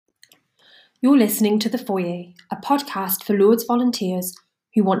You're listening to The Foyer, a podcast for Lourdes volunteers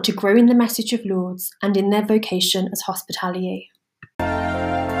who want to grow in the message of Lourdes and in their vocation as hospitalier.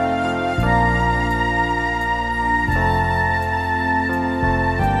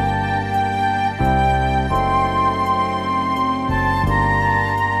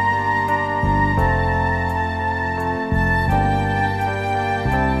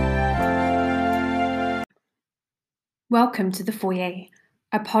 Welcome to The Foyer,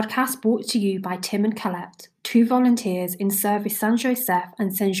 a podcast brought to you by Tim and Colette, two volunteers in Service Saint-Joseph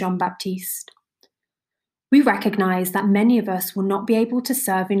and Saint-Jean-Baptiste. We recognise that many of us will not be able to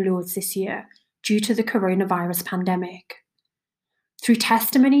serve in Lourdes this year due to the coronavirus pandemic. Through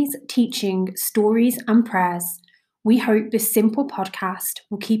testimonies, teaching, stories and prayers, we hope this simple podcast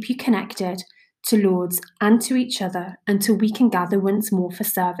will keep you connected to Lourdes and to each other until we can gather once more for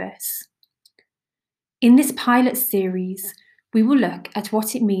service. In this pilot series, we will look at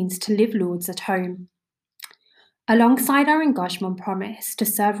what it means to live Lourdes at home. Alongside our engagement promise to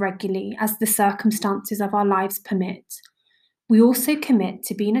serve regularly as the circumstances of our lives permit, we also commit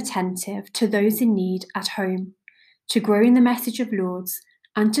to being attentive to those in need at home, to grow in the message of Lourdes,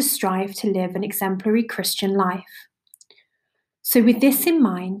 and to strive to live an exemplary Christian life. So with this in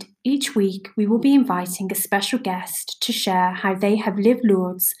mind, each week we will be inviting a special guest to share how they have lived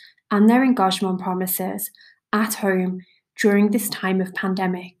Lourdes and their engagement promises at home during this time of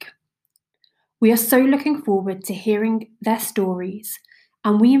pandemic. We are so looking forward to hearing their stories,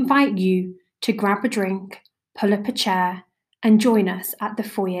 and we invite you to grab a drink, pull up a chair, and join us at the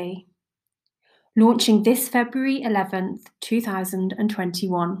Foyer, launching this February 11th,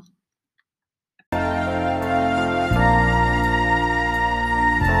 2021.